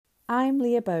I'm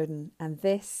Leah Bowden, and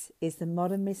this is the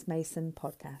Modern Miss Mason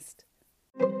podcast.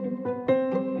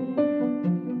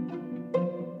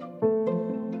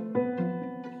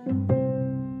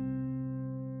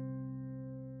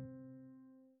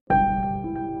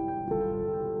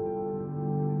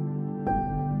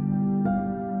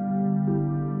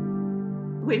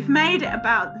 We've made it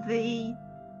about the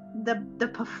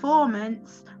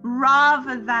performance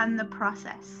rather than the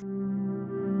process.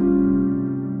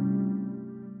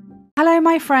 Hello,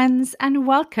 my friends, and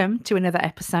welcome to another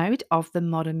episode of the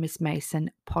Modern Miss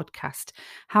Mason podcast.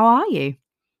 How are you?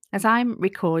 As I'm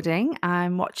recording,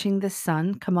 I'm watching the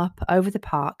sun come up over the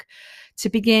park to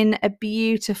begin a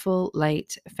beautiful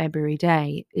late February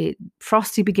day.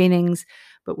 Frosty beginnings,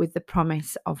 but with the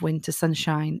promise of winter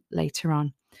sunshine later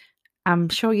on. I'm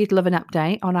sure you'd love an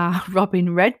update on our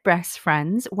robin redbreast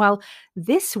friends. Well,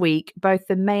 this week, both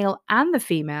the male and the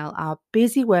female are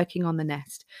busy working on the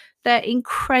nest. They're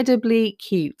incredibly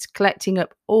cute, collecting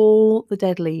up all the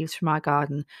dead leaves from our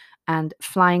garden and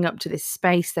flying up to this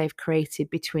space they've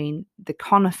created between the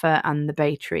conifer and the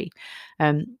bay tree.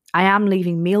 I am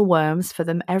leaving mealworms for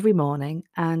them every morning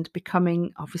and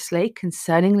becoming, obviously,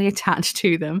 concerningly attached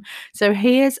to them. So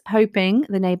here's hoping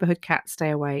the neighbourhood cats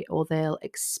stay away or they'll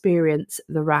experience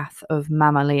the wrath of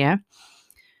Mama Leah.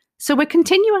 So we're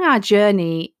continuing our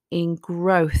journey in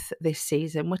growth this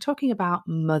season. We're talking about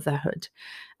motherhood.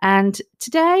 And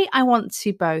today I want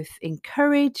to both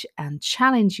encourage and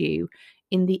challenge you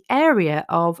in the area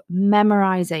of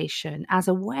memorization as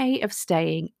a way of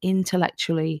staying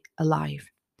intellectually alive.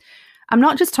 I'm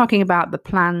not just talking about the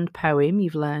planned poem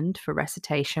you've learned for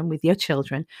recitation with your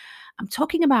children. I'm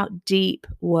talking about deep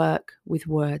work with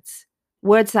words,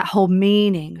 words that hold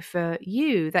meaning for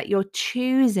you, that you're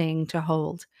choosing to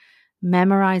hold.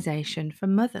 Memorization for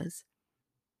mothers.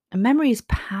 And memory is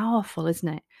powerful, isn't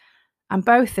it? I'm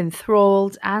both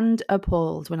enthralled and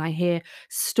appalled when I hear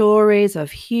stories of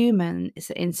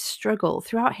humans in struggle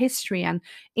throughout history and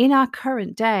in our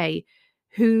current day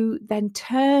who then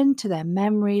turn to their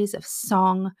memories of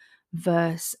song,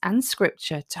 verse, and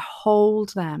scripture to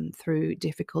hold them through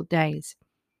difficult days.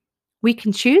 We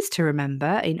can choose to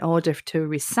remember in order to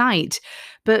recite,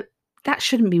 but that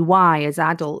shouldn't be why, as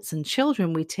adults and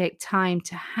children, we take time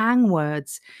to hang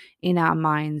words in our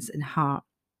minds and heart.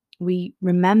 We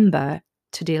remember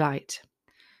to delight.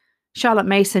 Charlotte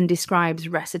Mason describes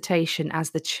recitation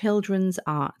as the children's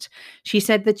art. She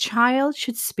said the child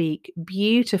should speak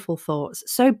beautiful thoughts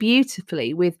so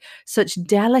beautifully with such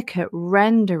delicate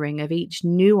rendering of each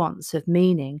nuance of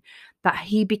meaning that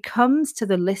he becomes to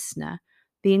the listener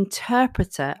the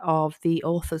interpreter of the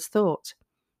author's thought.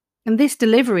 And this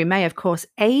delivery may, of course,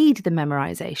 aid the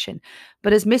memorization.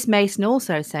 But as Miss Mason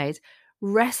also says,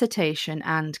 recitation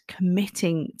and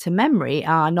committing to memory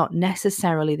are not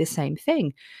necessarily the same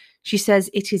thing. She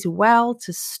says it is well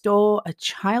to store a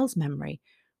child's memory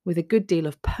with a good deal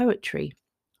of poetry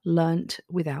learnt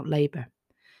without labour.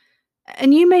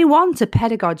 And you may want a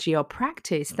pedagogy or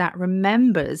practice that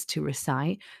remembers to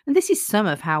recite, and this is some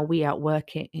of how we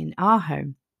outwork it in our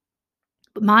home.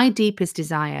 But my deepest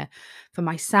desire for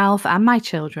myself and my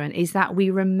children is that we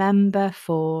remember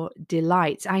for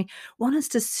delight. I want us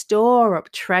to store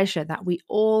up treasure that we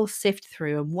all sift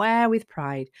through and wear with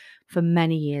pride for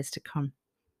many years to come.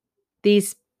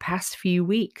 These past few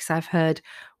weeks, I've heard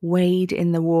Wade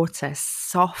in the Water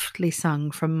softly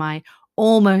sung from my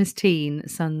almost teen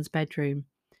son's bedroom.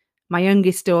 My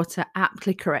youngest daughter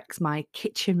aptly corrects my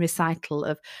kitchen recital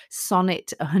of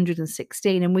Sonnet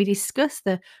 116, and we discuss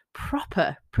the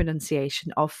proper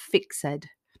pronunciation of fixed.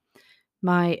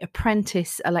 My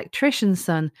apprentice electrician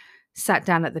son sat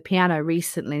down at the piano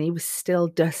recently, and he was still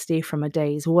dusty from a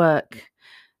day's work.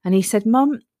 And he said,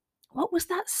 "Mum, what was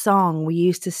that song we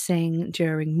used to sing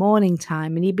during morning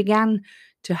time?" And he began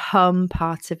to hum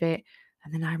part of it.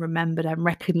 And then I remembered and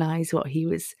recognized what he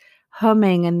was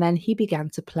humming, and then he began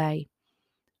to play.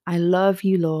 I love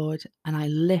you, Lord, and I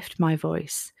lift my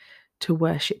voice to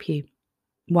worship you.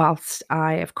 Whilst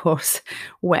I, of course,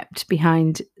 wept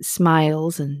behind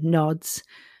smiles and nods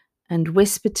and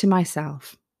whispered to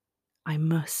myself, I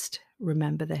must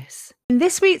remember this. In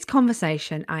this week's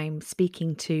conversation, I'm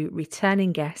speaking to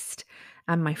returning guest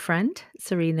and my friend,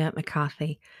 Serena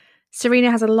McCarthy.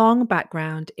 Serena has a long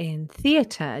background in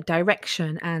theatre,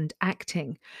 direction, and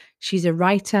acting. She's a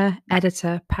writer,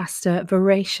 editor, pastor,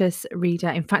 voracious reader.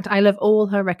 In fact, I love all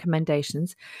her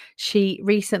recommendations. She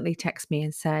recently texted me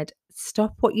and said,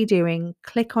 "Stop what you're doing,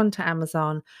 click onto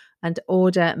Amazon and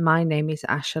order My Name is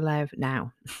Asha Lev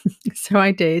now." So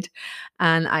I did,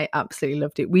 and I absolutely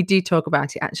loved it. We do talk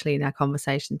about it actually in our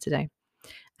conversation today.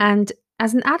 And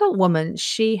As an adult woman,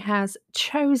 she has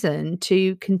chosen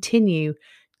to continue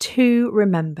to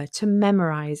remember, to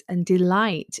memorize, and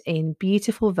delight in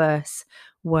beautiful verse,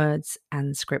 words,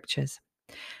 and scriptures.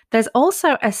 There's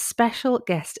also a special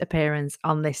guest appearance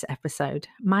on this episode,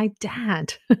 my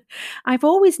dad. I've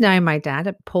always known my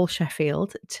dad, Paul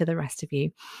Sheffield, to the rest of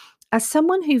you, as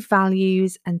someone who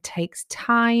values and takes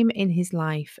time in his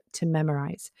life to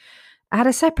memorize. I had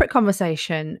a separate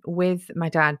conversation with my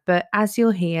dad, but as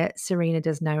you'll hear, Serena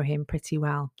does know him pretty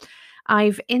well.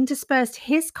 I've interspersed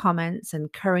his comments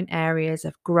and current areas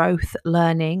of growth,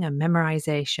 learning, and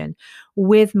memorization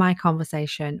with my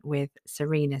conversation with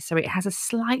Serena. So it has a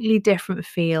slightly different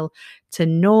feel to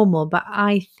normal, but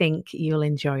I think you'll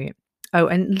enjoy it. Oh,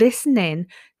 and listen in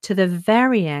to the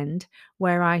very end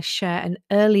where I share an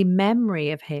early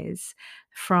memory of his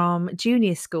from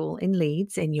junior school in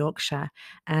Leeds in Yorkshire.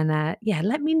 And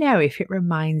let me know if it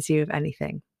reminds you of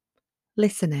anything.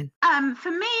 Listen in.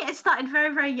 For me, it started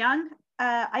very, very young.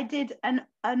 I did an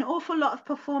awful lot of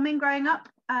performing growing up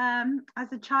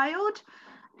as a child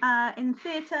in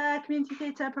theatre, community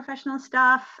theatre, professional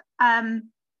stuff,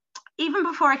 even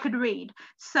before I could read.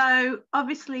 So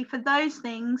obviously for those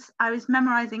things, I was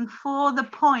memorising for the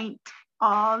point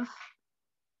of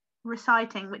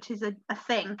reciting, which is a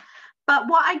thing. But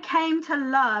what I came to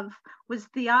love was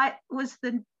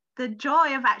the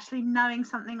joy of actually knowing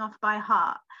something off by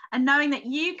heart, and knowing that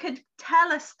you could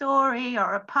tell a story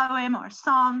or a poem or a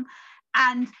song,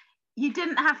 and you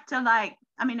didn't have to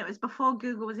it was before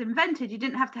Google was invented. You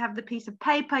didn't have to have the piece of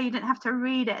paper. You didn't have to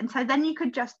read it. And so then you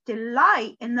could just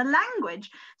delight in the language.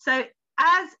 So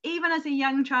even as a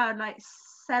young child, like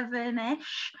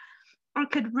 7-ish, I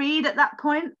could read at that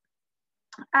point.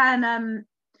 And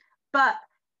but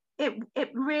it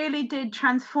really did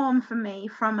transform for me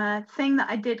from a thing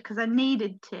that I did because I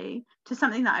needed to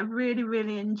something that I really,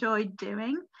 really enjoyed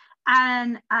doing.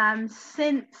 And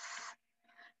since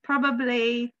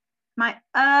probably my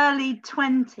early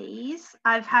 20s,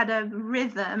 I've had a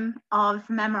rhythm of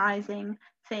memorizing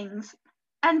things.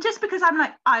 And just because I'm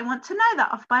like, I want to know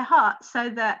that off by heart,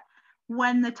 so that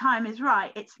when the time is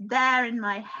right, it's there in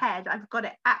my head. I've got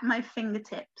it at my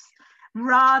fingertips,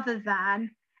 rather than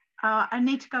I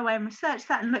need to go away and research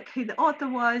that and look who the author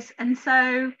was. And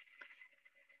so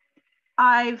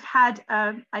I've had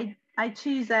I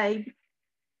choose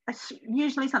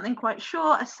usually something quite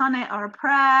short, a sonnet or a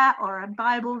prayer or a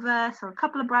Bible verse or a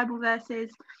couple of Bible verses,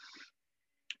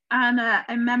 and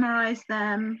I memorize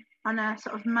them on a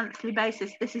sort of monthly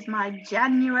basis. This is my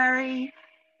January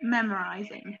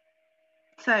memorizing.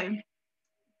 So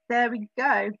there we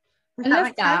go. I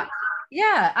love that.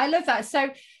 Yeah, I love that. So,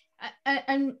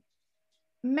 and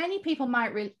many people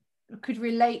could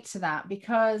relate to that,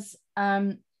 because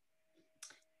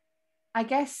I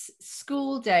guess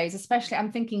school days, especially,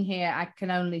 I'm thinking here, I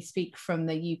can only speak from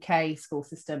the UK school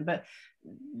system, but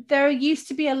there used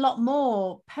to be a lot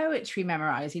more poetry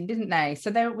memorizing, didn't they? So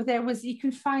there was, you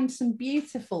can find some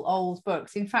beautiful old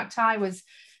books. In fact,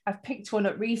 I've picked one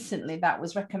up recently that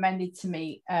was recommended to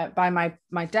me by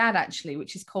my dad, actually,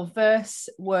 which is called Verse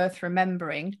Worth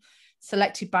Remembering,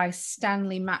 selected by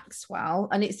Stanley Maxwell.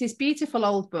 And it's this beautiful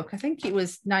old book. I think it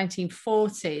was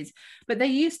 1940s, but they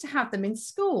used to have them in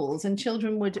schools, and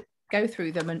children would go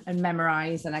through them and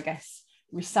memorize, and I guess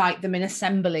recite them in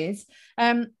assemblies.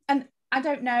 And I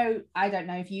don't know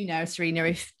if you know, Serena,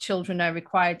 if children are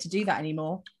required to do that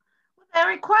anymore. Well, they're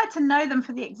required to know them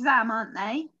for the exam, aren't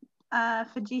they?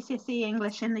 For GCSE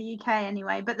English in the UK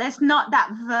anyway, but there's not that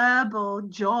verbal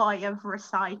joy of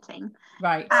reciting.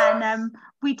 Right. And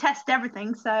we test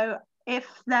everything. So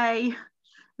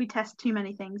we test too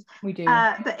many things. We do.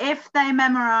 But if they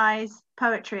memorize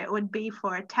poetry, it would be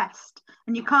for a test.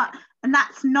 And you can't, and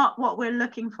that's not what we're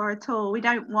looking for at all. We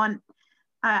don't want,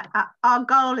 our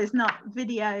goal is not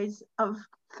videos of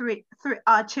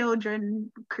our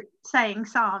children saying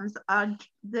psalms.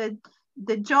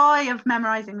 The joy of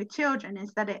memorizing with children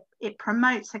is that it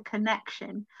promotes a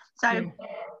connection. So yeah.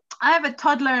 I have a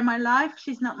toddler in my life.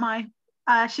 She's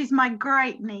my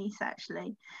great niece,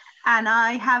 actually, and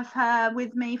I have her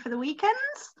with me for the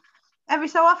weekends every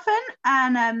so often,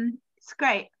 and it's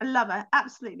great. I love her.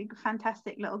 Absolutely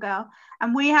fantastic little girl.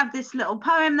 And we have this little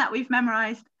poem that we've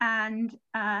memorized, and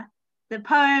the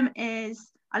poem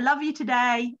is, I love you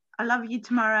today, I love you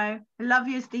tomorrow, I love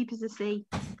you as deep as the sea,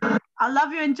 I'll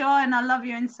love you in joy and I'll love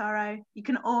you in sorrow. You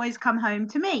can always come home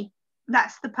to me.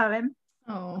 That's the poem.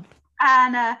 Oh.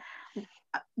 And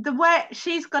the way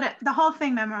she's got it, the whole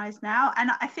thing memorized now.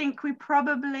 And I think we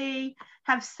probably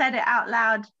have said it out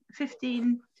loud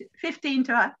 15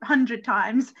 to 100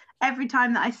 times every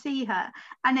time that I see her.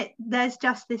 And there's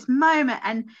just this moment.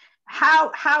 And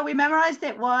how we memorized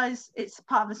it was, it's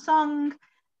part of a song,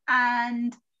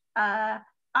 and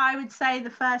I would say the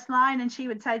first line and she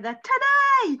would say the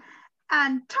today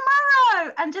and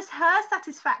tomorrow, and just her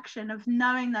satisfaction of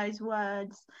knowing those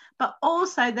words, but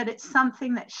also that it's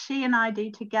something that she and I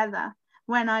do together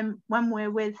when I'm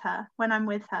with her.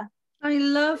 I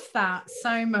love that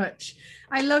so much.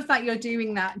 I love that you're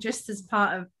doing that just as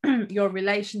part of your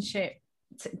relationship,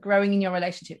 growing in your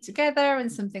relationship together,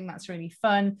 and something that's really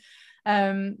fun.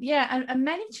 And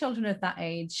many children of that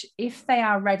age, if they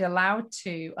are read aloud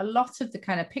to, a lot of the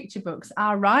kind of picture books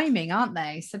are rhyming, aren't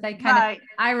they? So they kind of,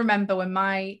 I remember when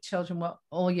my children were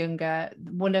all younger,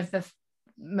 one of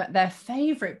their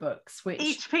favorite books, which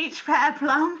Each Peach Pear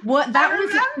Plum.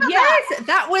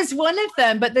 That was one of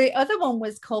them, but the other one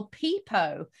was called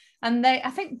Peepo, and I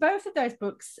think both of those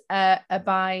books are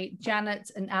by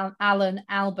Janet and Alan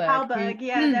Alberg.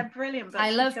 They're brilliant books. I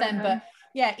love them, but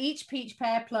yeah, Each Peach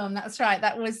Pear Plum, that's right.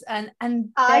 That was and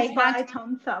I Spy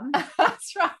Tom Thumb.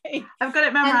 That's right, I've got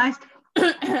it memorized.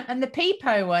 And the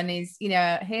Peepo one is,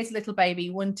 here's a little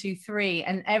baby, 1 2 3,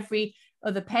 and every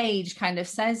other page kind of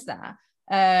says that.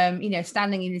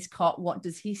 Standing in his cot, what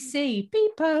does he see?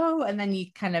 Peepo. And then you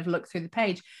kind of look through the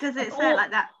page. Does it say it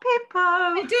like that?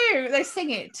 Peepo. They do. They sing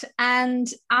it. And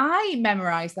I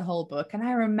memorized the whole book. And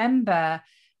I remember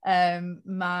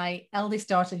my eldest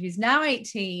daughter, who's now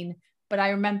 18, but I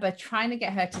remember trying to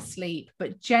get her to sleep,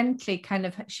 but gently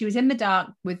she was in the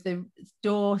dark with the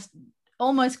door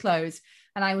almost closed.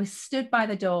 And I was stood by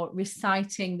the door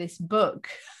reciting this book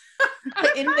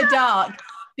in the dark,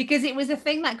 because it was a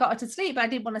thing that got her to sleep, but I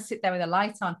didn't want to sit there with a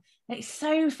light on. And it's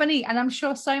so funny. And I'm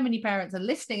sure so many parents are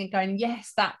listening and going,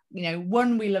 yes, that,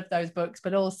 one, we love those books,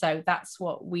 but also that's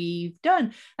what we've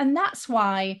done. And that's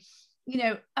why,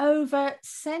 over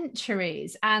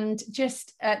centuries and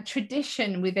just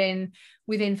tradition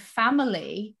within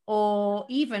family, or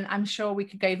even, I'm sure we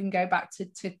could even go back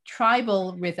to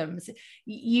tribal rhythms.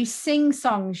 You sing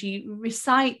songs, you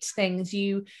recite things,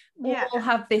 you all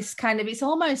have this kind of,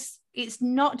 it's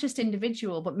not just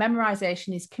individual, but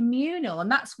memorization is communal. And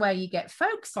that's where you get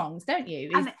folk songs, don't you?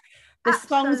 The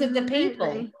songs of the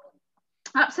people.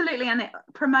 Absolutely. And it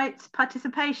promotes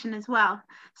participation as well.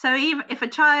 So even if a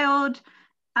child,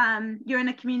 you're in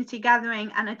a community gathering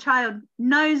and a child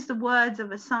knows the words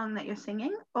of a song that you're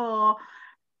singing, or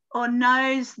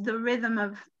knows the rhythm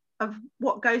of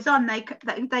what goes on,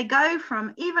 they go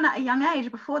from, even at a young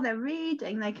age, before they're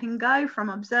reading, they can go from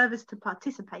observers to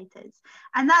participators.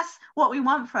 And that's what we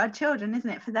want for our children, isn't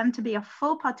it? For them to be a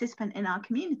full participant in our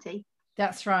community.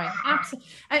 That's right. Absolutely.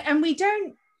 And we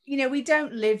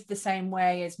don't live the same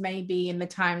way as maybe in the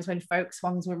times when folk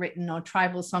songs were written, or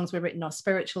tribal songs were written, or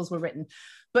spirituals were written.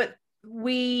 But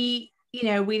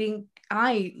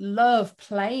I love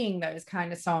playing those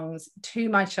kind of songs to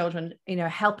my children,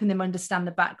 helping them understand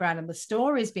the background and the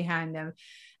stories behind them,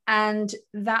 and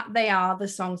that they are the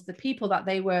songs, the people that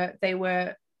they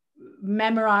were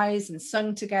memorized and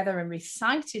sung together and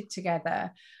recited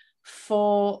together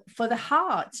for the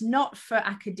heart, not for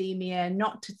academia,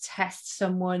 not to test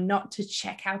someone, not to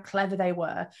check how clever they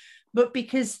were, but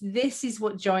because this is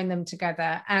what joined them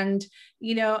together. And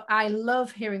I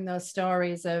love hearing those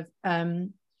stories of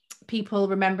people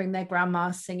remembering their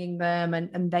grandma singing them,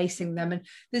 and they sing them, and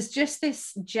there's just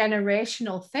this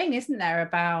generational thing, isn't there,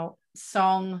 about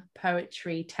song,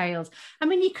 poetry, tales. I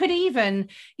mean, you could even,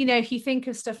 if you think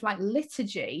of stuff like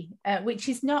liturgy, which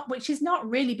is not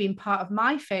really been part of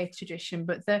my faith tradition,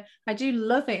 but I do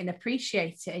love it and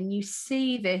appreciate it. And you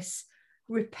see this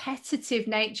repetitive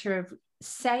nature of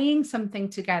saying something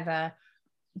together,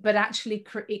 but actually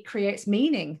it creates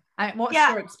meaning. What's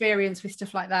your experience with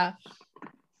stuff like that?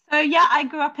 So I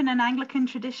grew up in an Anglican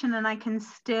tradition, and I can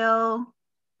still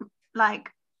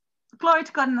glory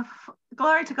to God in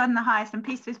the highest, and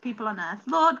peace to his people on earth.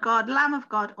 Lord God, Lamb of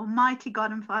God, Almighty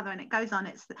God and Father, and it goes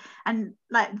on.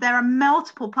 There are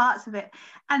multiple parts of it,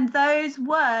 and those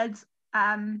words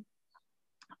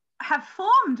have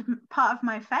formed part of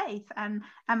my faith and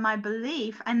my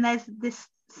belief. And there's this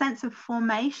sense of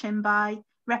formation by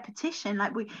repetition.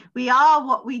 We are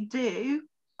what we do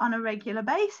on a regular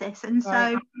basis, and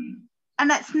right. So, and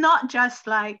that's not just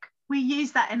we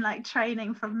use that in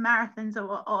training for marathons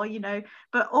or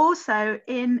but also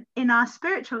in our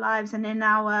spiritual lives and in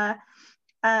our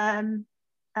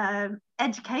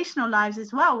educational lives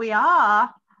as well. We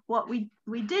are what we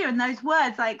do. And those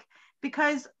words,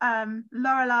 because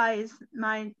Lorelei is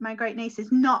my great niece,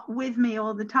 is not with me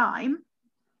all the time,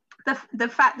 the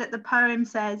fact that the poem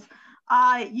says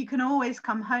you can always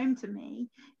come home to me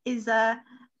is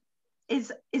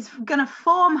going to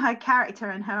form her character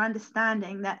and her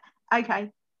understanding that, okay,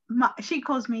 she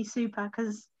calls me Super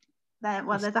because there's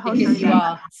a whole because story you there.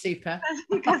 are super.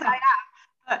 Because I am.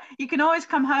 But you can always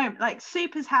come home. Like,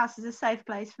 Super's house is a safe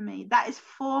place for me. That is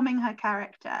forming her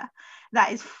character.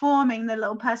 That is forming the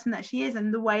little person that she is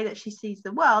and the way that she sees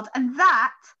the world. And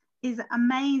that is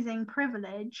amazing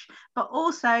privilege. But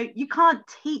also, you can't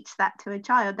teach that to a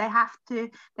child. They have to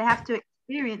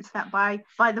experience that by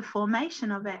the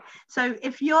formation of it. So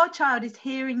if your child is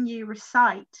hearing you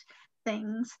recite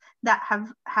things that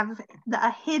that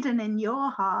are hidden in your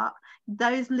heart,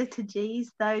 those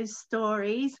liturgies, those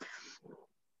stories,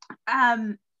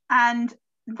 and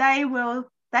they will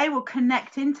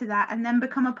connect into that and then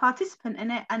become a participant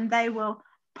in it, and they will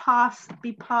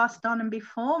be passed on and be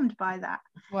formed by that.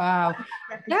 Wow,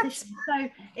 that's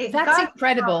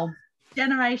incredible.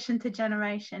 Generation to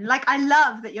generation. Like, I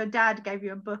love that your dad gave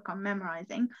you a book on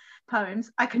memorizing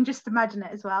poems. I can just imagine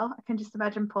it as well. I can just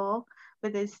imagine Paul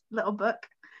with his little book.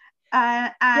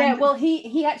 Yeah, well,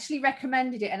 he actually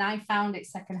recommended it, and I found it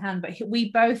secondhand. But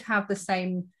we both have the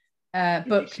same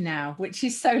book now, which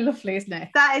is so lovely, isn't it?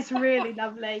 That is really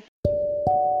lovely.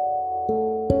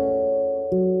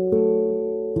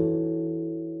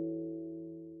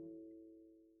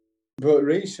 But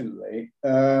recently,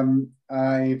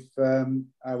 I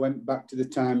went back to the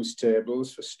times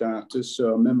tables for starters,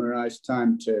 so I memorised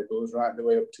timetables right the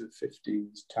way up to the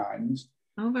 15 times.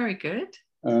 Oh, very good.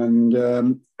 And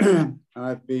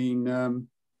I've been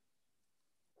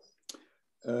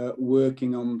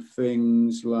working on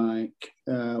things like,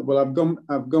 I've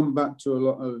gone back to a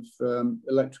lot of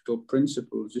electrical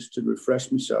principles just to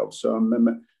refresh myself. So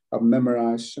I've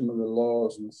memorised some of the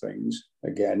laws and things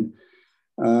again.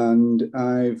 And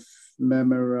I've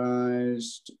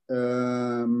memorized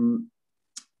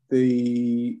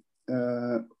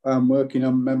I'm working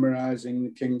on memorizing the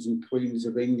kings and queens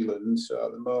of England. So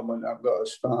at the moment, I've got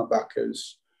as far back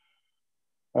as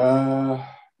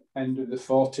end of the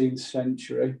 14th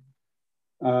century,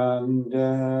 and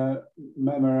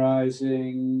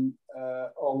memorizing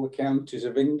all the counties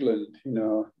of England,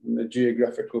 and the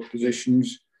geographical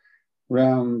positions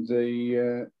around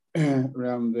the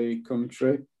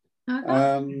country.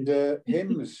 And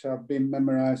hymns. I've been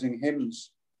memorizing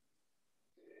hymns,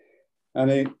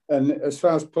 and as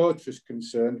far as poetry is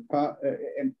concerned, part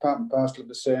and parcel of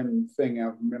the same thing.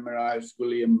 I've memorized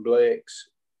William Blake's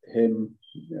hymn.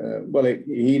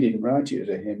 He didn't write it as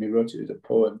a hymn; he wrote it as a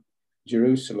poem,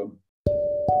 Jerusalem.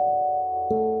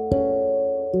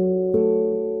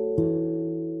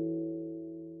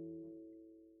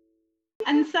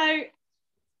 And so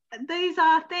these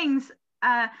are things,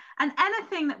 and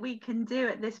anything that we can do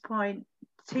at this point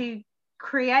to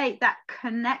create that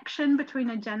connection between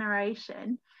a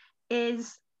generation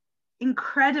is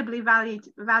incredibly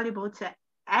valuable to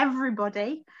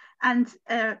everybody, and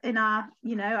in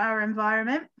our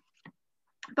environment,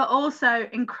 but also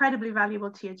incredibly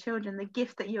valuable to your children. The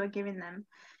gift that you are giving them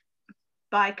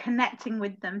by connecting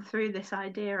with them through this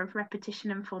idea of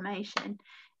repetition and formation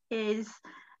is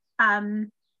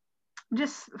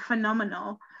just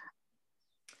phenomenal.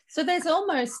 So there's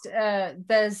almost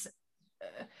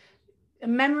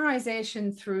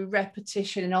memorization through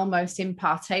repetition and almost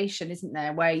impartation, isn't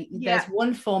there? Where there's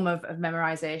one form of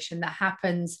memorization that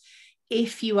happens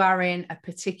if you are in a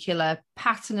particular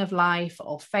pattern of life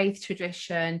or faith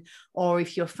tradition, or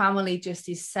if your family just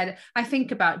is set. I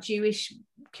think about Jewish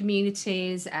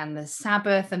communities and the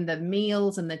Sabbath and the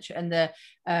meals and the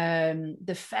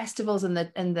festivals and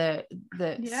the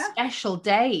special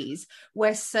days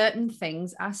where certain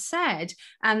things are said,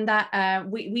 and that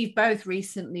we've both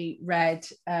recently read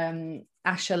the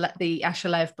Asher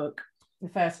Lev book, the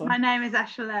first one. My name is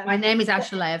Asher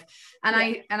Lev.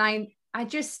 And I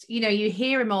just, you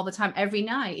hear him all the time. Every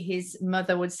night his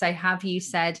mother would say, have you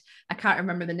said, I can't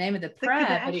remember the name of the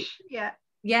prayer, but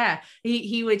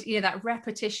he would, that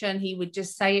repetition, he would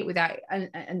just say it without,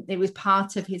 and it was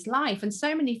part of his life. And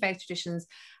so many faith traditions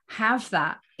have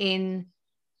that in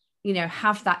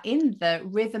the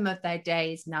rhythm of their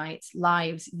days, nights,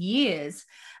 lives, years.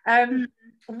 Where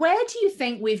do you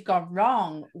think we've gone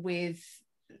wrong with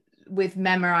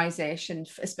memorization?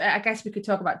 I guess we could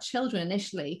talk about children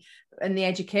initially and the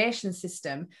education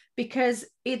system, because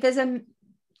there's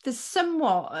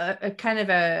somewhat a kind of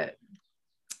a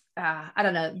I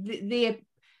don't know, the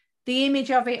image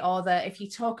of it, or that if you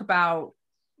talk about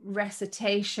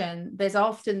recitation, there's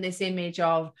often this image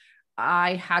of,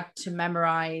 I had to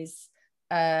memorize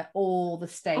all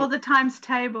the times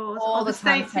tables, all the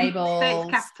states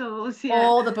capitals,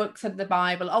 all the books of the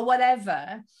Bible or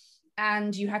whatever,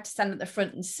 and you had to stand at the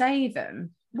front and say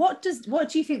them. What do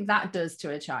you think that does to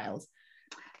a child?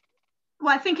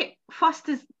 Well, I think it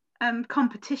fosters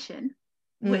competition,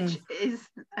 which is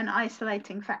an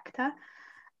isolating factor,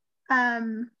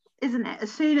 isn't it?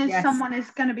 As soon as someone is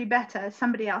going to be better,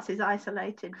 somebody else is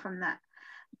isolated from that.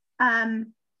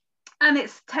 And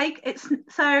there's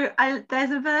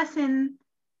a verse in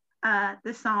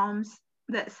the Psalms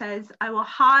that says, I will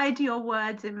hide your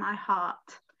words in my heart.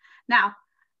 Now,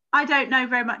 I don't know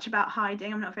very much about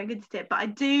hiding. I'm not very good at it, but I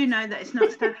do know that it's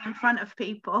not standing in front of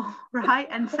people, right,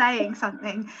 and saying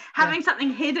something. Having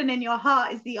something hidden in your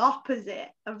heart is the opposite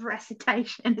of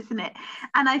recitation, isn't it?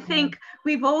 And I think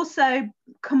we've also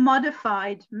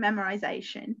commodified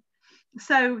memorization.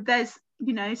 So there's,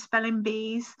 spelling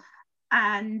bees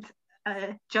and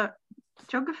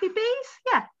geography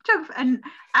bees, geography,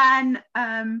 and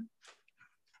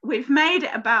we've made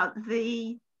it about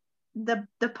the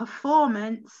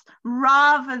performance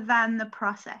rather than the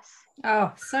process.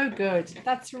 Oh, so good.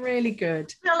 That's really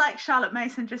good. I feel like Charlotte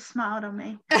Mason just smiled on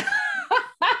me.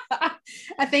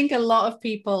 I think a lot of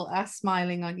people are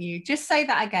smiling on you. Just say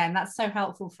that again. That's so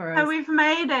helpful for us. So we've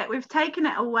taken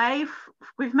it away.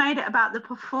 We've made it about the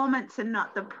performance and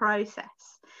not the process.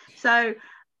 So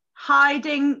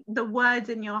hiding the words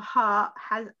in your heart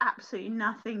has absolutely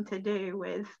nothing to do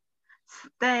with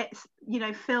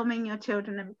filming your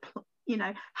children and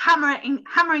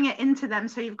hammering it into them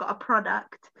so you've got a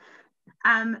product,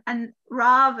 and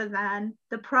rather than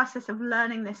the process of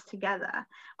learning this together,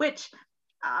 which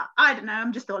I don't know,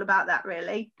 I'm just all about that,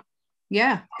 really.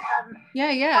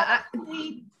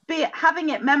 Having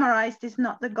it memorized is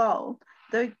not the goal.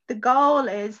 The goal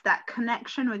is that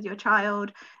connection with your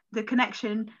child, the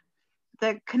connection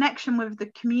with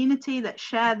the community that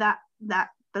share that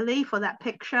belief or that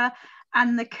picture,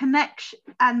 and the connection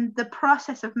and the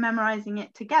process of memorizing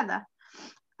it together.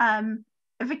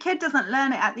 If a kid doesn't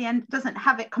learn it at the end, doesn't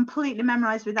have it completely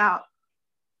memorized without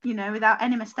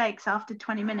any mistakes after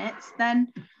 20 minutes,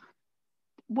 then,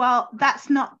 well, that's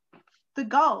not the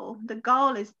goal. The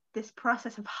goal is this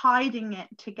process of hiding it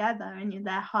together in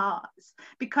their hearts.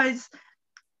 Because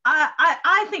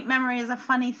I think memory is a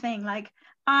funny thing. Like,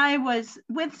 I was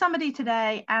with somebody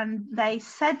today and they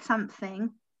said something,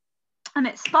 and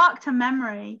it sparked a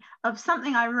memory of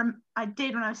something I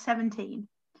did when I was 17.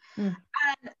 And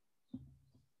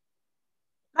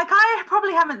like, I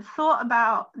probably haven't thought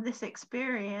about this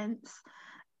experience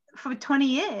for 20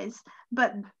 years,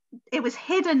 but it was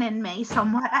hidden in me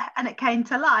somewhere and it came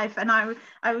to life. And I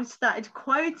started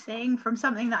quoting from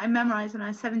something that I memorized when I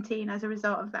was 17 as a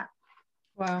result of that.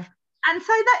 Wow. And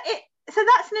so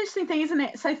that's an interesting thing, isn't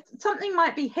it? So something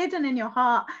might be hidden in your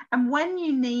heart, and when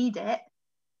you need it,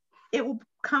 it will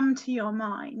come to your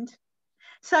mind.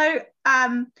 So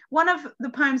one of the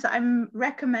poems that I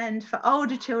recommend for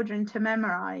older children to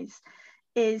memorize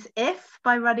is If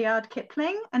by Rudyard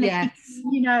Kipling. And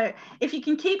if you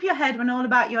can keep your head when all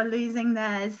about you're losing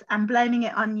theirs and blaming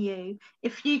it on you,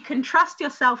 if you can trust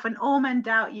yourself when all men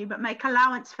doubt you, but make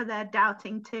allowance for their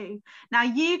doubting too. Now,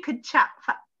 you could chat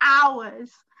for hours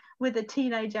with a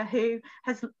teenager who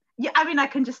has, I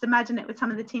can just imagine it with some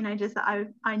of the teenagers that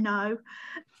I know.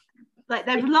 Like,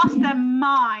 they've lost their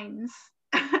minds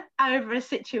over a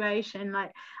situation.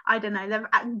 Like, I don't know, they've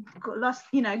lost,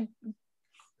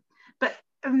 but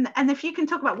and if you can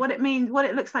talk about what it means, what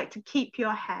it looks like to keep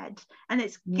your head, and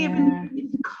it's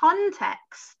given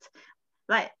context,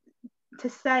 like, to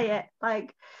say it,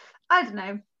 like, I don't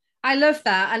know. I love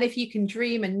that. And if you can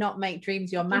dream and not make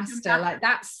dreams your master, like,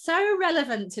 that's so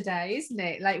relevant today, isn't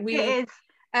it? Like, it is.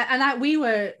 And we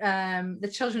were,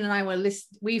 the children and I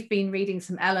we've been reading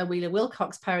some Ella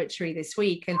Wheeler-Wilcox poetry this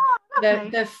week. And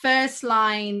the first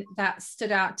line that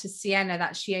stood out to Sienna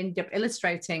that she ended up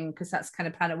illustrating, because that's kind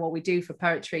of what we do for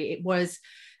poetry, it was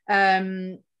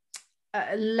something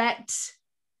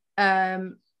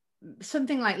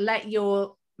like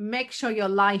make sure your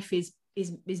life is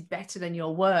better than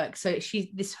your work. So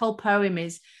this whole poem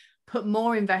is put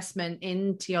more investment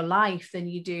into your life than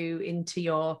you do into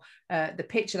your the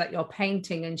picture that you're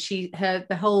painting. And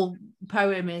the whole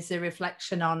poem is a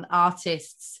reflection on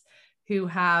artists who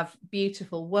have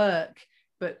beautiful work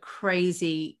but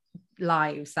crazy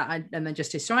lives and they're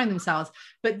just destroying themselves.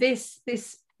 But this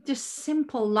just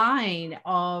simple line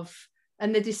of,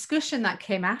 and the discussion that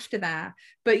came after that,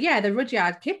 but the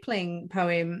Rudyard Kipling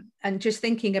poem, and just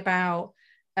thinking about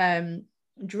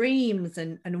dreams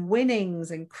and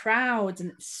winnings and crowds,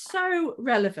 and so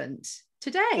relevant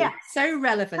today. So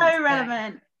relevant.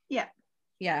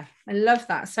 I love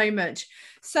that so much.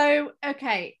 So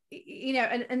okay,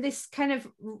 and this kind of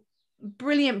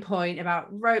brilliant point about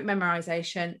rote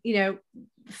memorization,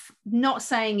 not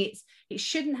saying it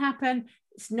shouldn't happen.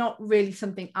 It's not really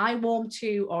something I warm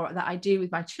to or that I do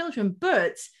with my children,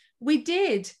 but we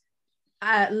did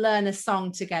learn a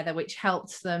song together, which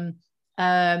helped them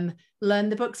learn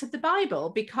the books of the Bible,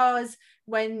 because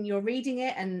when you're reading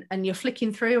it and you're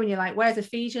flicking through and you're like, where's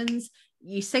Ephesians?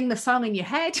 You sing the song in your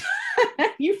head.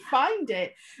 You find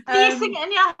it. Do you sing it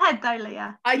in your head though,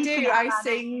 Leah? I do. I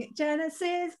sing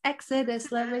Genesis,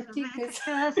 Exodus, Leviticus,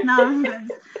 Numbers.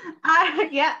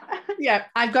 Yeah,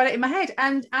 I've got it in my head.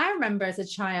 And I remember as a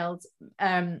child,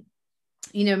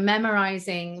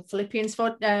 memorizing Philippians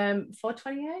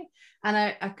 4:28,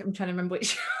 and I'm trying to remember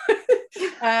which,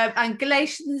 and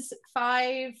Galatians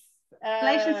 5.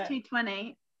 Galatians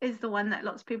 2:20 is the one that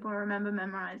lots of people remember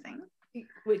memorizing.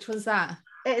 Which was that?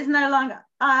 It is no longer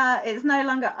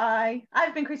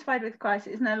I've been crucified with Christ.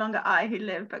 It is no longer I who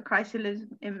live, but Christ who lives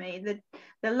in me.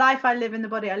 The life I live in the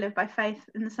body, I live by faith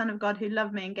in the Son of God who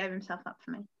loved me and gave himself up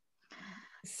for me.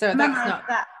 So that's not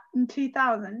that in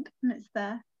 2000, and it's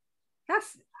there.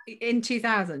 That's in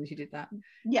 2000 you did that.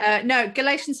 Yeah. No,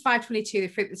 Galatians 5:22, the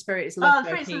fruit of the Spirit is love,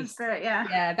 the fruit of the Spirit.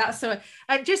 Yeah, that's so.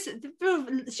 Just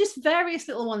various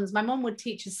little ones. My mum would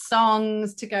teach us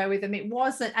songs to go with them. It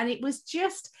was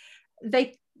just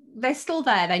they're still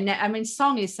there.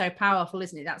 Song is so powerful,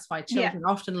 isn't it? That's why children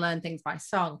often learn things by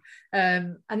song,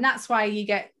 and that's why you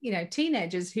get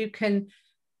teenagers who can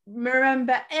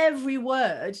remember every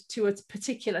word to a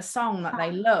particular song that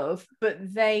they love, but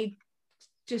they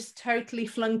just totally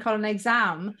flunk on an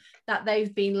exam that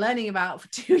they've been learning about for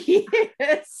 2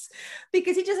 years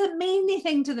because it doesn't mean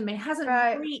anything to them. It hasn't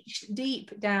reached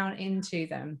deep down into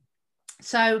them.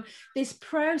 So this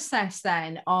process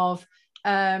then of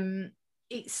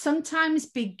it sometimes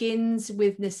begins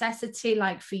with necessity,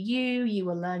 like for you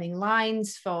were learning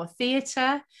lines for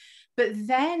theatre, but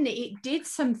then it did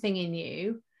something in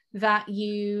you that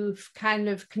you've kind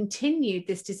of continued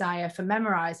this desire for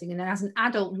memorizing, and then as an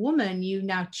adult woman you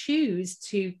now choose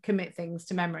to commit things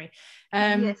to memory.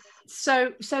 Yes.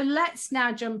 So let's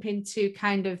now jump into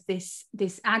kind of this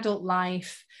adult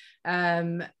life.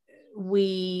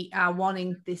 We are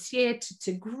wanting this year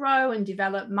to grow and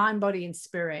develop mind, body and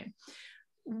spirit.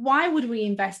 Why would we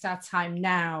invest our time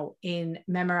now in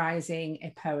memorizing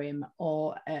a poem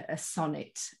or a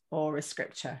sonnet or a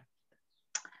scripture?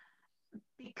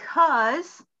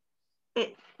 Because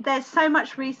there's so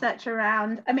much research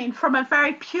around, from a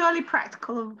very purely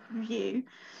practical view,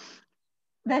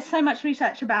 there's so much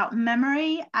research about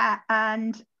memory,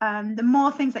 and the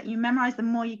more things that you memorize, the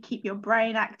more you keep your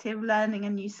brain active, learning a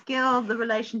new skill, the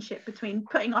relationship between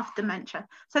putting off dementia.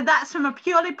 So that's from a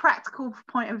purely practical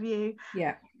point of view.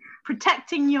 Yeah.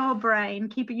 Protecting your brain,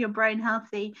 keeping your brain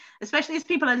healthy, especially as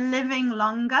people are living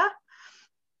longer.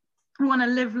 We want to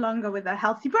live longer with a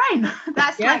healthy brain.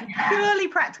 That's like purely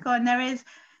practical, and there is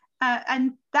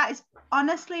and that is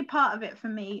honestly part of it for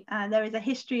me. There is a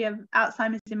history of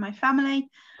Alzheimer's in my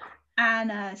family,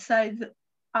 and so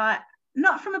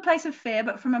not from a place of fear,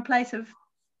 but from a place of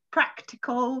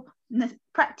practical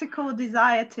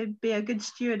desire to be a good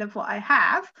steward of what I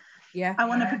have. I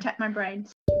want to protect my brain.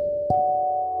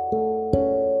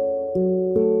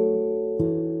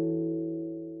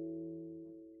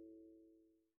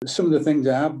 Some of the things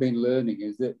I have been learning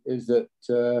is that as the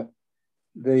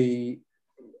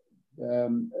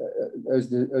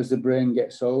brain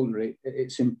gets older,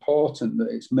 it's important that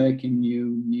it's making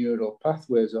new neural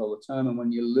pathways all the time, and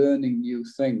when you're learning new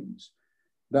things,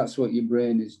 that's what your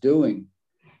brain is doing,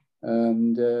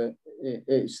 and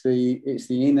it's the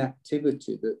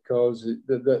inactivity that causes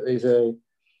that is a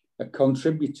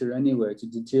contributor anyway to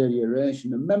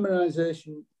deterioration. And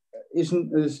memorization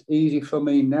isn't as easy for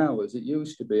me now as it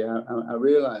used to be. I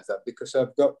realise that because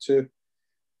I've got to,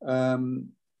 I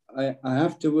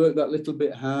have to work that little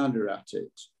bit harder at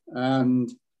it.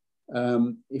 And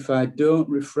if I don't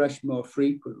refresh more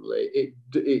frequently,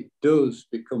 it does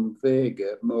become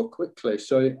vaguer more quickly.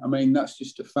 So, that's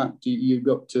just a fact you've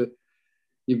got to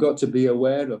be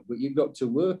aware of, but you've got to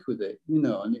work with it,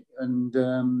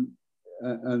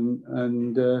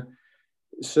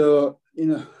 so,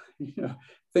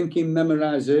 thinking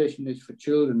memorization is for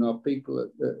children or people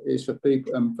is for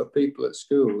people and for people at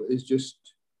school is just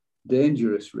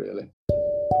dangerous, really.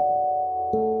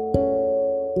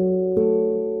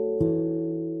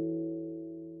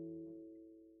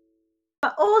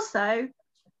 But also,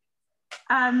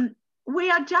 we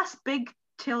are just big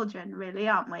children, really,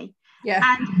 aren't we? Yeah.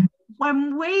 And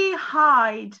when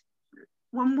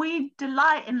we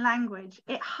delight in language,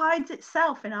 it hides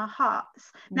itself in our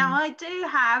hearts. Now, I do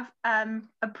have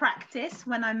a practice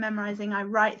when I'm memorizing. I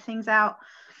write things out,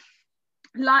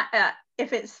 like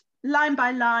if it's line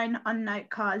by line on note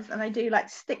cards, and I do like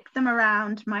stick them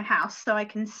around my house so I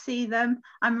can see them.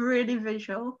 I'm really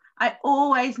visual. I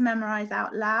always memorize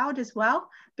out loud as well,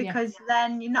 because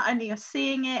then you're not only you're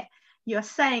seeing it, you're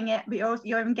saying it, but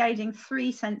you're engaging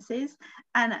 3 senses.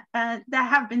 And there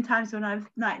have been times when I've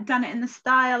like done it in the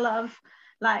style of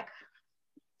like,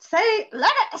 say it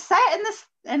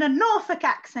in a Norfolk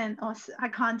accent, or I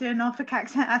can't do a Norfolk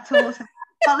accent at all. So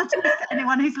apologies to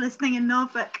anyone who's listening in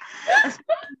Norfolk,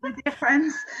 the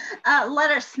difference. Let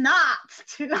us not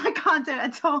to, I can't do it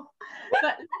at all.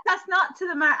 But that's not to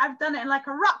the I've done it in like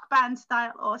a rock band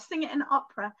style, or sing it in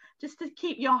opera, just to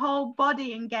keep your whole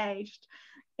body engaged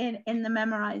in the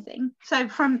memorizing. So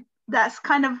from that's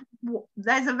kind of,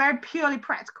 there's a very purely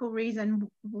practical reason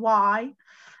why,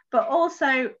 but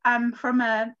also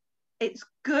it's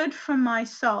good for my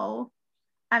soul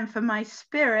and for my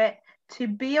spirit to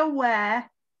be aware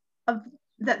of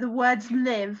that the words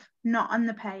live not on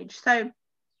the page. So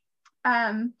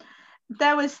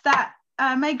there was that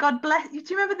may God bless you.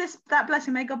 Do you remember that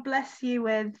blessing? May God bless you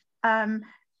with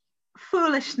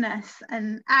foolishness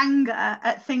and anger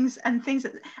at things and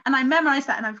I memorized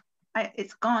that, and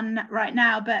it's gone right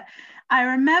now, but I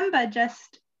remember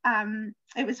just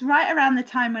it was right around the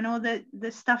time when all the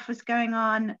stuff was going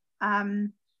on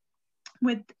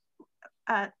with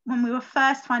when we were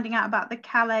first finding out about the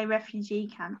Calais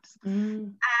refugee camps.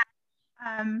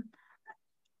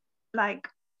 Like,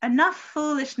 enough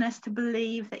foolishness to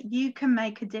believe that you can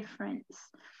make a difference.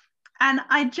 And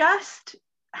I just,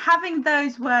 having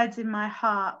those words in my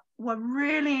heart were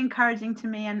really encouraging to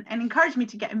me, and encouraged me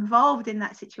to get involved in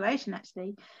that situation,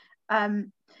 actually,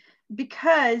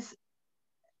 because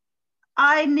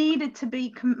I needed to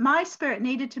be, my spirit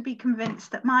needed to be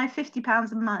convinced that my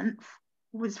 £50 a month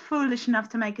was foolish enough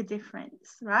to make a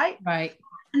difference, right? Right.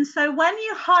 And so when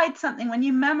you hide something, when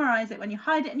you memorize it, when you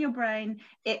hide it in your brain,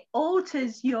 it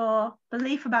alters your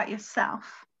belief about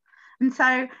yourself. And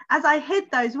so as I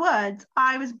hid those words,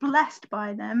 I was blessed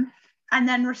by them, and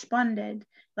then responded,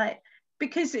 like,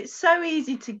 because it's so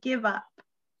easy to give up.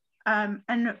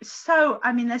 And so,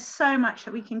 I mean, there's so much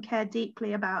that we can care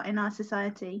deeply about in our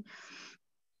society.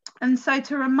 And so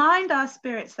to remind our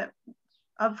spirits that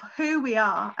of who we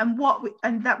are and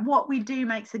that what we do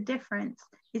makes a difference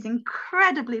is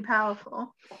incredibly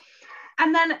powerful.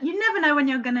 And then you never know when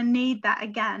you're going to need that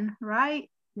again, right?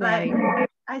 Right. Like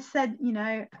I said,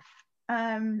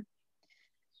 I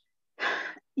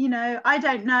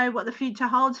don't know what the future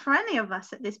holds for any of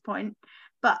us at this point,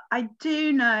 but I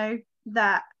do know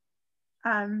that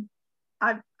I'm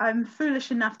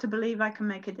foolish enough to believe I can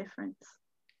make a difference.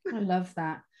 I love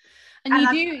that.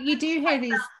 And you do hear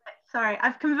these. Sorry,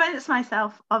 I've convinced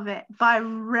myself of it by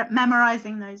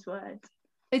memorizing those words.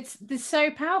 It's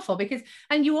so powerful because,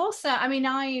 and you also, I mean,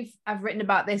 I've written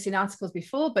about this in articles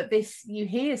before, but you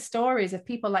hear stories of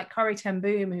people like Corrie ten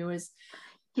Boom, who was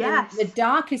in the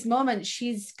darkest moments,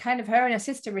 she's kind of, her and her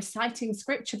sister reciting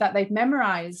scripture that they've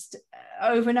memorized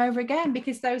over and over again,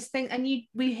 because those things, and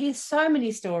we hear so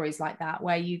many stories like that,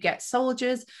 where you get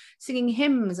soldiers singing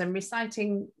hymns and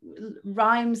reciting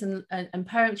rhymes and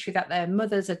poetry that their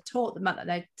mothers had taught them, that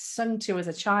they'd sung to as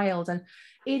a child. And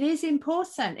it is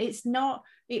important.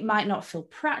 It might not feel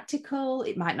practical,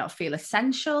 it might not feel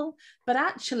essential, but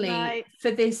actually for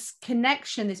this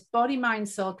connection, this body, mind,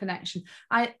 soul connection,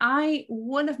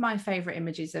 one of my favorite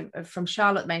images from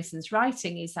Charlotte Mason's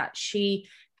writing is that she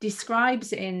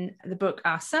describes in the book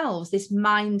Ourselves this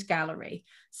mind gallery.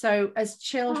 So as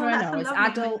children or as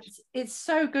adults, it's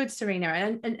so good,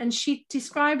 Serena. And she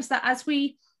describes that as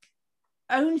we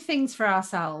own things for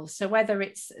ourselves. So whether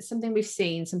it's something we've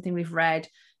seen, something we've read,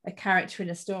 a character in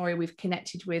a story we've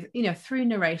connected with, through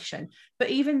narration, but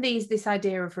even this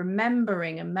idea of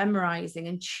remembering and memorizing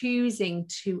and choosing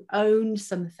to own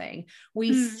something,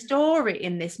 we store it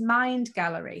in this mind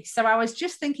gallery. So I was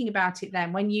just thinking about it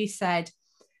then when you said,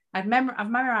 I've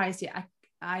memorized it,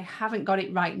 I haven't got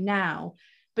it right now,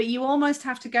 but you almost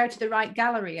have to go to the right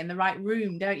gallery and the right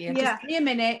room, don't you? Yeah. Just give me a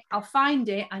minute, I'll find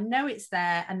it, I know it's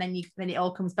there, and then it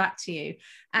all comes back to you.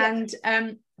 And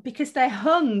because they're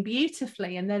hung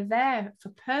beautifully and they're there for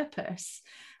purpose.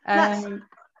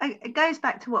 It goes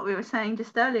back to what we were saying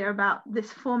just earlier about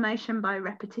this formation by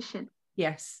repetition.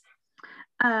 Yes.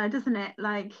 Doesn't it?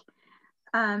 Like,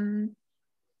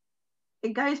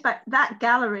 it goes back, that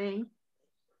gallery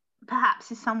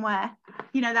perhaps is somewhere,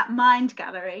 that mind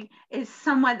gallery is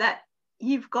somewhere that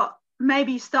you've got,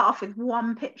 maybe you start off with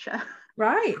one picture.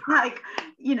 Right. Like,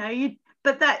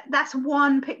 but that's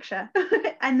one picture.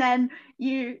 And then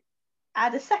you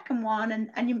add a second one,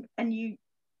 and you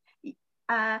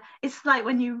it's like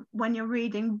when you're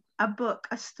reading a book,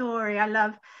 a story. I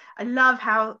love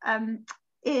how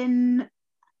in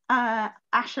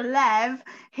Asher Lev,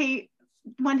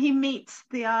 when he meets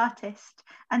the artist,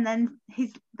 and then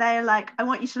they're like, I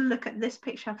want you to look at this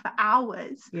picture for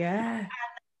hours, Yeah, and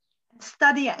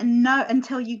study it and know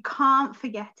until you can't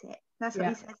forget it. That's what Yeah.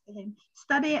 he says to him.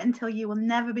 Study it until you will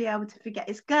never be able to forget.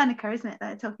 It's Guernica, isn't it?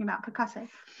 They're talking about Picasso.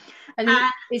 and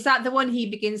is that the one he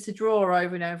begins to draw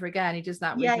over and over again? He does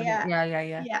that with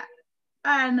Yeah.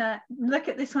 And look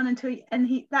at this one until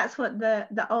that's what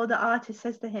the older artist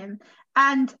says to him.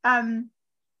 And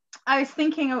I was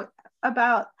thinking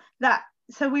about that.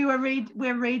 So we're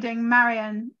reading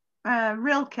Marianne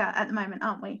Rilke at the moment,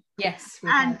 aren't we? Yes.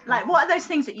 And like, what are those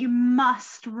things that you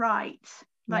must write?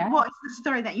 Like, what is the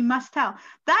story that you must tell?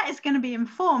 That is going to be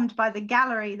informed by the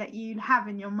gallery that you have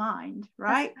in your mind,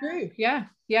 right? That's true.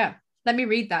 Yeah. Let me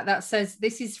read that. That says,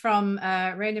 this is from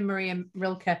Rainer Maria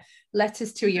Rilke,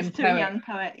 Letters to a Young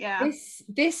Poet. Yeah.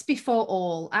 This before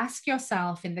all, ask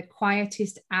yourself in the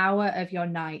quietest hour of your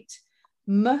night,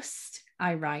 must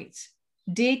I write?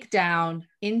 Dig down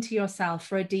into yourself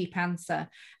for a deep answer.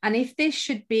 And if this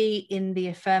should be in the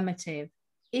affirmative,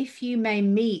 if you may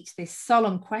meet this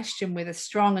solemn question with a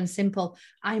strong and simple,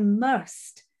 I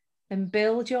must, then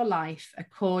build your life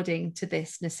according to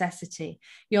this necessity.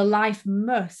 Your life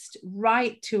must,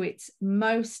 right to its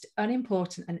most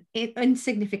unimportant and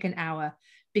insignificant hour,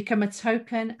 become a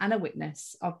token and a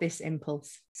witness of this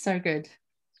impulse. So good.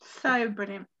 So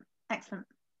brilliant. Excellent.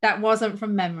 That wasn't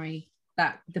from memory.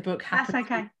 That the book happened.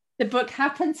 That's okay. The book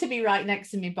happened to be right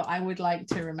next to me, but I would like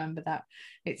to remember that.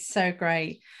 It's so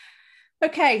great.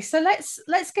 Okay, so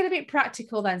let's get a bit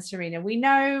practical then, Serena. We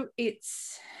know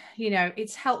it's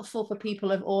helpful for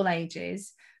people of all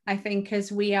ages. I think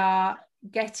as we are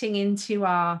getting into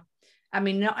not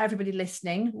everybody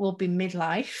listening will be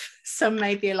midlife. Some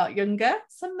may be a lot younger,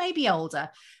 some may be older.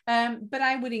 But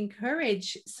I would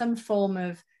encourage some form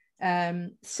of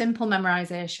simple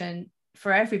memorization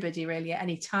for everybody really at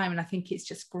any time. And I think it's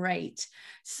just great.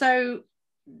 So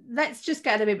let's just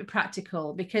get a bit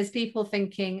practical, because people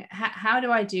thinking, how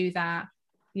do I do that?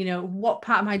 What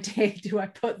part of my day do I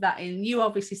put that in? You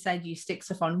obviously said you stick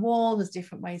stuff on walls. There's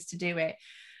different ways to do it.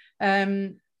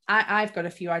 I've got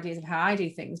a few ideas of how I do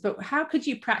things, but how could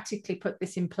you practically put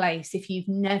this in place if you've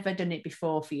never done it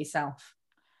before for yourself?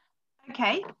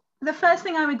 Okay. The first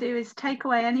thing I would do is take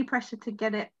away any pressure to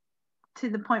get it to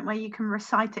the point where you can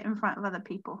recite it in front of other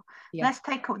people. Yeah. Let's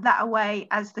take that away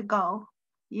as the goal.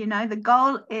 The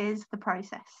goal is the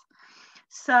process.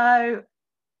 So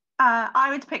I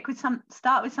would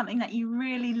start with something that you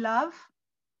really love,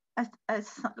 as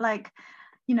like,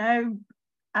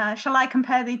 shall I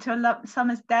compare thee to a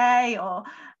summer's day, or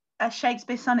a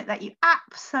Shakespeare sonnet that you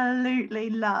absolutely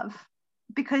love,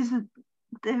 because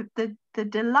the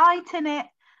delight in it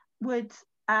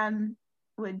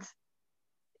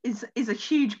is a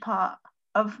huge part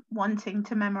of wanting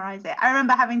to memorize it. I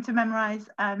remember having to memorize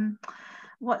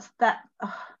what's that?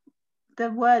 Oh,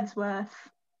 the Wordsworth.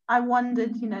 I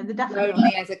wondered, the daffodil.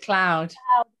 Lonely as a cloud.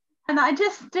 And I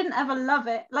just didn't ever love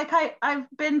it. Like I've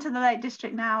been to the Lake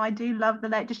District now. I do love the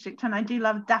Lake District, and I do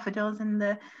love daffodils and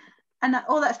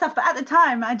all that stuff. But at the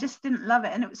time, I just didn't love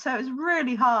it, and it was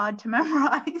really hard to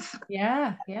memorize.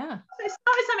 Yeah. So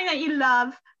start with something that you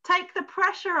love. Take the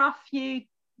pressure off you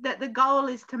that the goal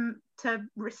is to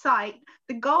recite.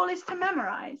 The goal is to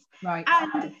memorize. Right.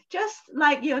 And just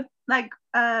like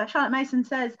Charlotte Mason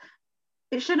says,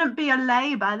 it shouldn't be a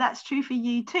labor. That's true for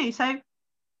you too. So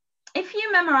if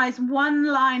you memorize one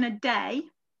line a day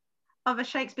of a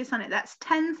Shakespeare sonnet, that's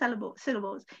 10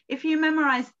 syllables. If you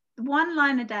memorize one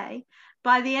line a day,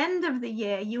 by the end of the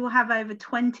year, you will have over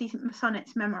 20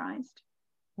 sonnets memorized.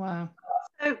 Wow.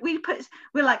 So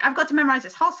we're like, I've got to memorize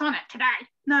this whole sonnet today.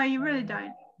 No, you really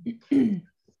don't. Pick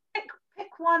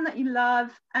one that you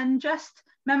love and just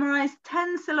memorize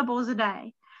 10 syllables a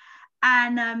day.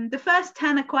 And the first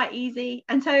 10 are quite easy.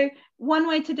 And so one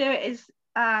way to do it is,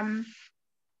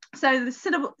 so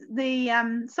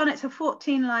the sonnets are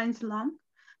 14 lines long.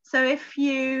 So if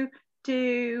you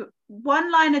do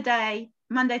one line a day,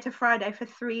 Monday to Friday for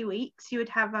 3 weeks, you would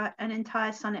have an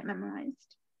entire sonnet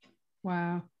memorized.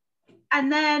 Wow.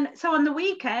 And then, so on the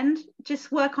weekend,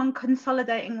 just work on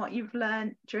consolidating what you've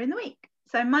learned during the week.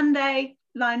 So Monday,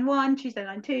 line 1, Tuesday,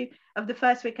 line 2 of the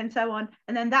first week, and so on.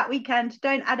 And then that weekend,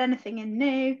 don't add anything in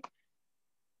new.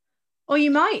 Or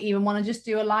you might even want to just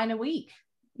do a line a week.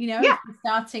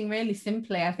 Starting really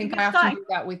simply. I think I often do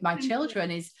that with my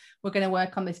children, is we're going to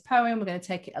work on this poem, we're going to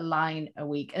take it a line a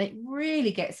week. And it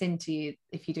really gets into you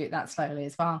if you do it that slowly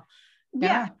as well.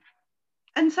 Yeah.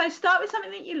 And so start with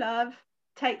something that you love.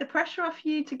 take the pressure off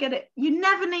you to get it. You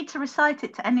never need to recite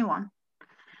it to anyone.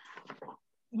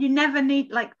 You never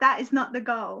need, like, that is not the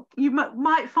goal. You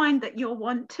might find that you'll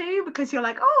want to, because you're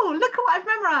like, oh, look at what I've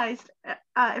memorized,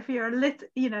 if you're a little,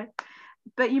 you know,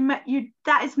 but you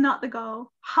that is not the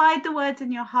goal. Hide the words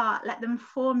in your heart, let them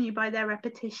form you by their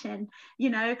repetition. You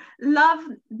know, love,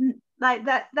 like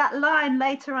that line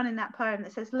later on in that poem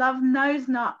that says, love knows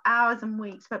not hours and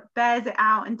weeks, but bears it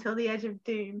out until the edge of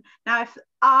doom. Now, if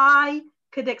I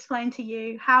could explain to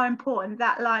you how important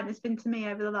that line has been to me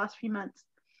over the last few months,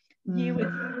 you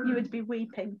would be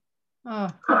weeping. Oh.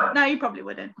 No, you probably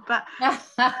wouldn't, but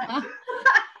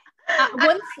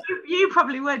you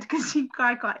probably would, because you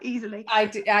cry quite easily. I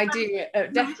do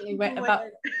definitely about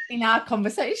in our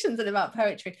conversations and about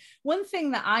poetry. One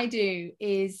thing that I do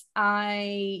is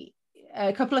a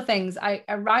couple of things. I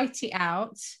write it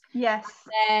out. Yes.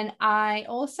 Then I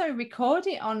also record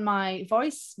it on my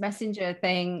voice messenger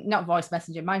thing, not voice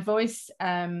messenger, my voice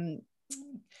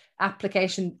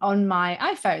application on my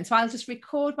iPhone. So I'll just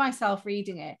record myself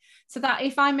reading it, so that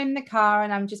if I'm in the car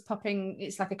and I'm just popping,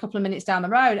 it's like a couple of minutes down the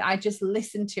road, I just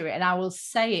listen to it and I will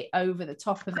say it over the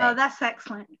top of it. Oh, that's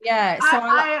excellent. Yeah. So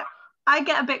I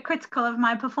get a bit critical of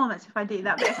my performance if I do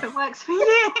that, but if it works for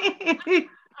you,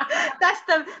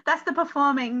 that's the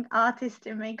performing artist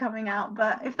in me coming out.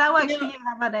 But if that works for you,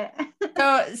 have at it.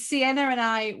 So Sienna and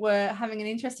I were having an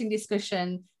interesting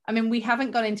discussion. I mean, we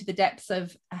haven't gone into the depths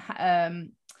of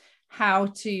how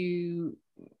to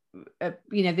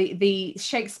the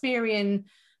Shakespearean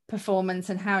performance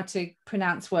and how to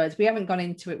pronounce words. We haven't gone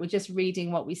into it. We're just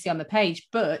reading what we see on the page.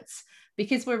 But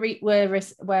because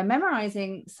we're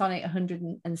memorizing Sonnet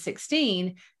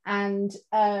 116, and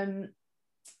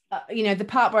the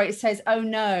part where it says, oh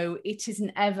no, it is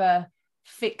an ever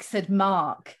fixed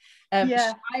mark.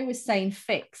 I was saying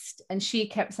fixed, and she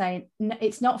kept saying, no,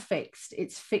 it's not fixed,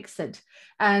 it's fixed.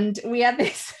 And we had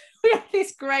this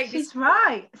great. She's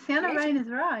right. Sienna Rain is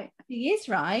right. She is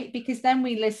right, because then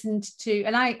we listened to,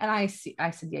 and I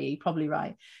said, yeah, you're probably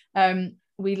right.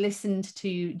 We listened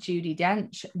to Dame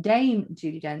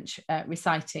Judi Dench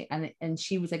recite it, and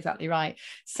she was exactly right.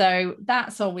 So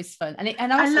that's always fun.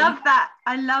 And also,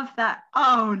 I love that.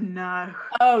 Oh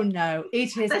no,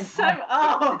 it is. That's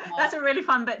that's a really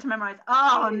fun bit to memorize.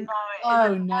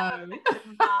 Oh no.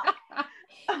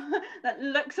 That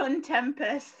looks on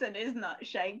tempest and is not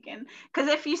shaken. Because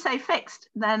if you say fixed,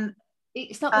 then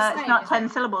it's not the same, it's not 10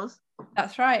 syllables.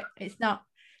 That's right. It's not.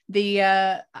 The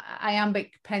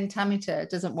iambic pentameter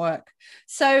doesn't work.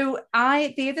 So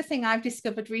the other thing I've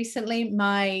discovered recently,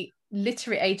 my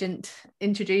literary agent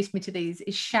introduced me to these,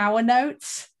 is shower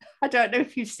notes. I don't know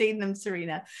if you've seen them,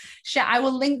 Serena. I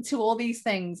will link to all these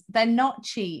things. They're not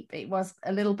cheap. It was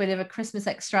a little bit of a Christmas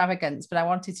extravagance, but I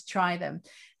wanted to try them.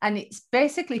 And it's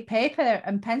basically paper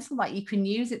and pencil that you can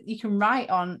use it. You can write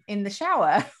on in the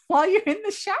shower while you're in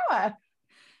the shower.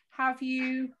 Have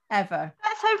you ever?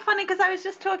 That's so funny, because I was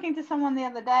just talking to someone the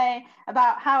other day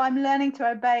about how I'm learning to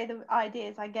obey the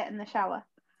ideas I get in the shower.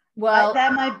 Well,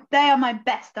 they are my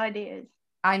best ideas.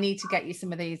 I need to get you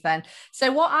some of these then.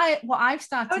 So what I've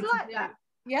started to do,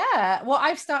 yeah, what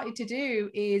I've started to do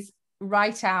is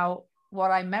write out what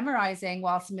I'm memorizing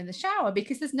whilst I'm in the shower,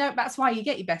 because that's why you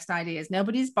get your best ideas.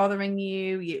 Nobody's bothering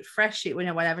you. You fresh it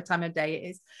whatever time of day it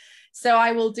is. So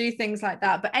I will do things like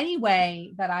that. But any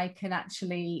way that I can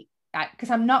actually, because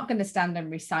I'm not going to stand and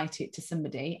recite it to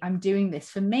somebody, I'm doing this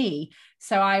for me.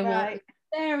 So I will,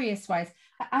 various ways.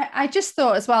 I just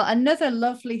thought as well, another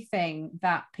lovely thing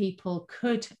that people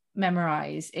could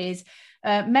memorize is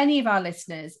many of our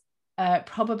listeners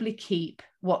probably keep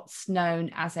what's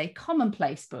known as a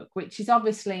commonplace book, which is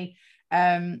obviously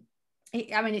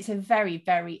it's a very,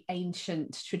 very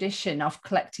ancient tradition of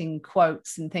collecting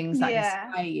quotes and things that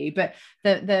inspire you. But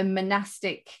the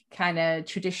monastic kind of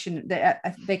tradition,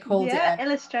 they called it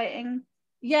illustrating.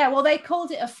 Yeah, well, they called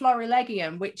it a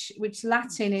florilegium, which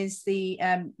Latin is the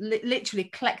literally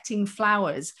collecting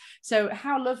flowers. So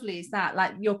how lovely is that?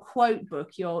 Like your quote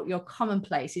book, your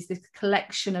commonplace is this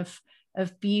collection of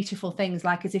beautiful things,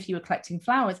 like as if you were collecting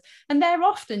flowers, and they're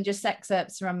often just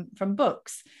excerpts from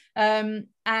books,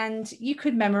 and you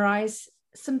could memorize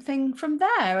something from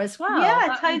there as well.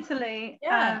 Totally.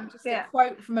 A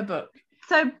quote from a book.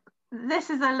 So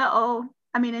this is a little,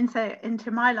 into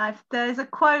my life, there's a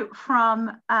quote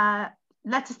from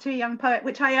Letters to a Young Poet,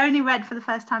 which I only read for the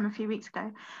first time a few weeks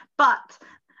ago, but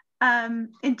a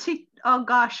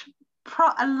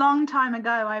long time ago,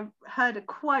 I heard a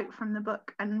quote from the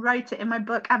book and wrote it in my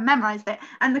book and memorized it.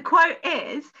 And the quote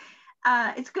is,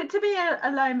 it's good to be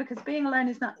alone, because being alone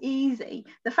is not easy.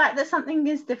 The fact that something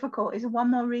is difficult is one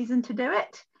more reason to do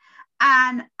it.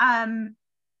 And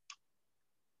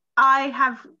I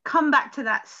have come back to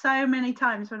that so many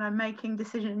times when I'm making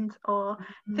decisions or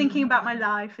thinking about my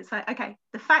life. It's like, okay,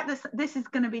 the fact that this is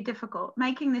going to be difficult,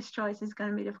 making this choice is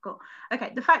going to be difficult.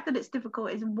 Okay, the fact that it's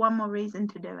difficult is one more reason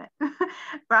to do it.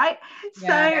 Right?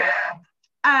 Yeah.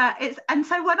 So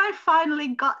so when I finally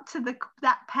got to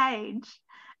that page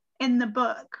in the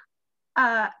book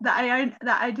that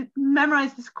I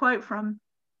memorized this quote from,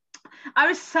 I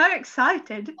was so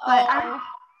excited.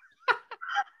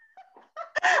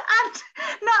 And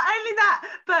not only that,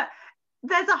 but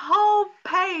there's a whole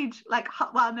page, not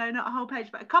a whole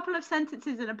page, but a couple of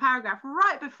sentences in a paragraph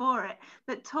right before it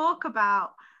that talk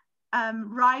about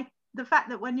the fact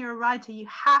that when you're a writer, you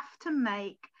have to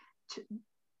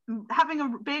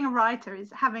being a writer is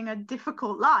having a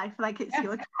difficult life, like it's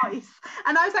your choice.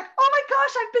 And I was like, oh my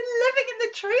gosh, I've been living in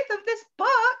the truth of this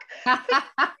book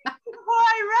before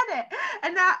I read it.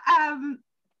 And that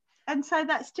and so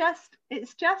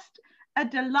it's just a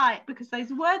delight, because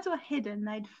those words were hidden,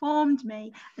 they'd formed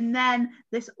me, and then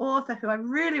this author who I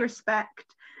really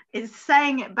respect is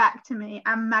saying it back to me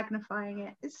and magnifying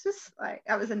it. It's just like,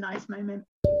 that was a nice moment.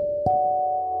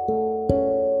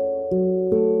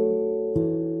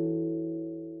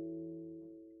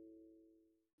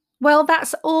 Well,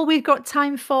 that's all we've got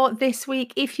time for this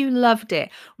week. If you loved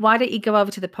it, why don't you go over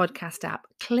to the podcast app,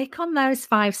 click on those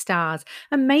 5 stars,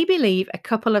 and maybe leave a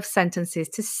couple of sentences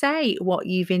to say what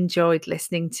you've enjoyed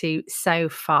listening to so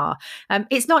far.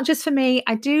 It's not just for me.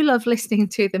 I do love listening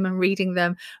to them and reading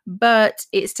them, but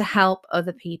it's to help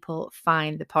other people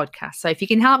find the podcast. So if you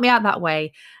can help me out that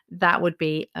way, that would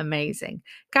be amazing.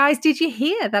 Guys, did you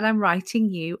hear that I'm writing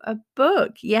you a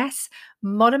book? Yes,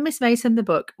 Modern Miss Mason, the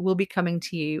book, will be coming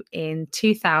to you in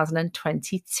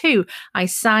 2022. I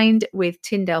signed with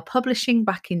Tyndale Publishing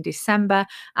back in December,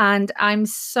 and I'm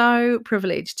so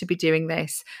privileged to be doing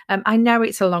this. I know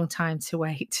it's a long time to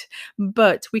wait,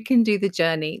 but we can do the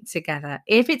journey together.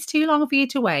 If it's too long for you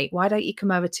to wait, why don't you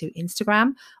come over to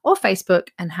Instagram or Facebook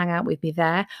and hang out with me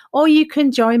there? Or you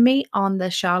can join me on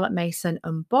the Charlotte Mason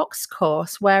Unboxed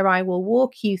course, where I will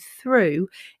walk you through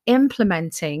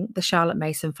implementing the Charlotte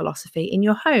Mason philosophy in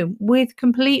your home with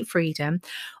complete freedom.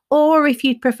 Or if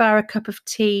you'd prefer a cup of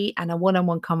tea and a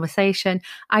one-on-one conversation,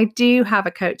 I do have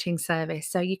a coaching service,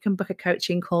 so you can book a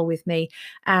coaching call with me.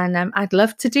 And I'd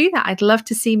love to do that. I'd love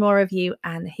to see more of you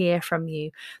and hear from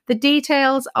you. The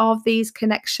details of these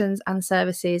connections and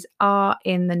services are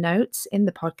in the notes in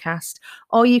the podcast,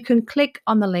 or you can click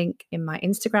on the link in my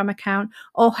Instagram account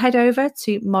or head over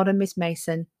to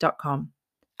modernmissmason.com.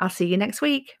 I'll see you next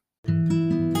week.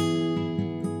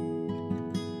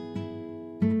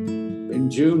 In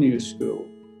junior school,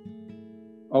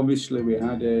 obviously we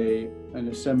had an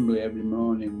assembly every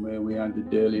morning where we had the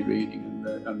daily reading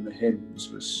and the hymns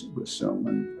were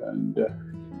sung,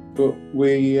 but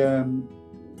we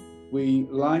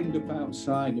lined up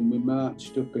outside and we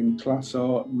marched up in class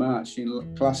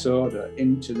order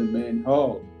into the main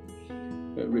hall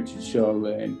at Richard Shaw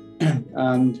Lane,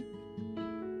 and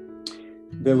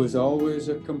there was always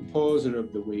a composer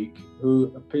of the week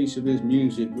who a piece of his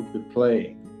music would be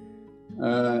playing.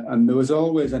 And there was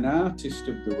always an artist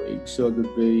of the week, so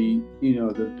there'd be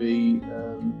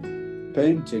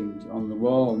paintings on the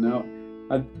wall. Now,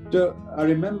 I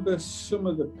remember some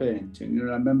of the painting, and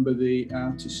I remember the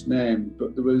artist's name,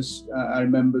 but I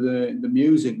remember the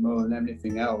music more than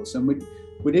anything else. And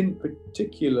we didn't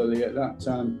particularly at that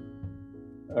time.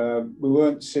 We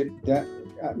weren't sit down.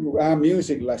 Our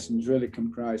music lessons really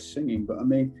comprised singing, but I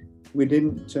mean, we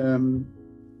didn't.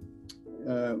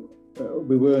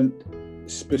 We weren't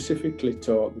specifically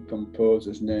taught the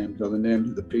composers' names or the names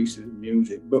of the pieces of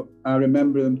music, but I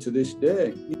remember them to this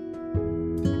day.